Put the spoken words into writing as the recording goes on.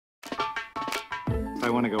If I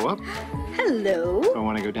want to go up, Hello. if I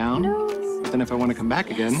want to go down, but then if I want to come back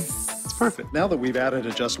again, it's perfect. Now that we've added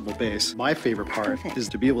adjustable base, my favorite part is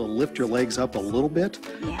to be able to lift your legs up a little bit,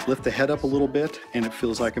 lift the head up a little bit, and it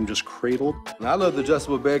feels like I'm just cradled. I love the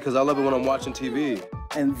adjustable bed because I love it when I'm watching TV.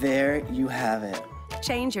 And there you have it.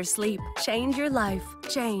 Change your sleep. Change your life.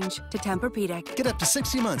 Change to Tempur-Pedic. Get up to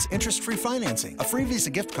 60 months interest-free financing, a free Visa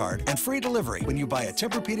gift card, and free delivery when you buy a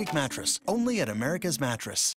Tempur-Pedic mattress, only at America's Mattress.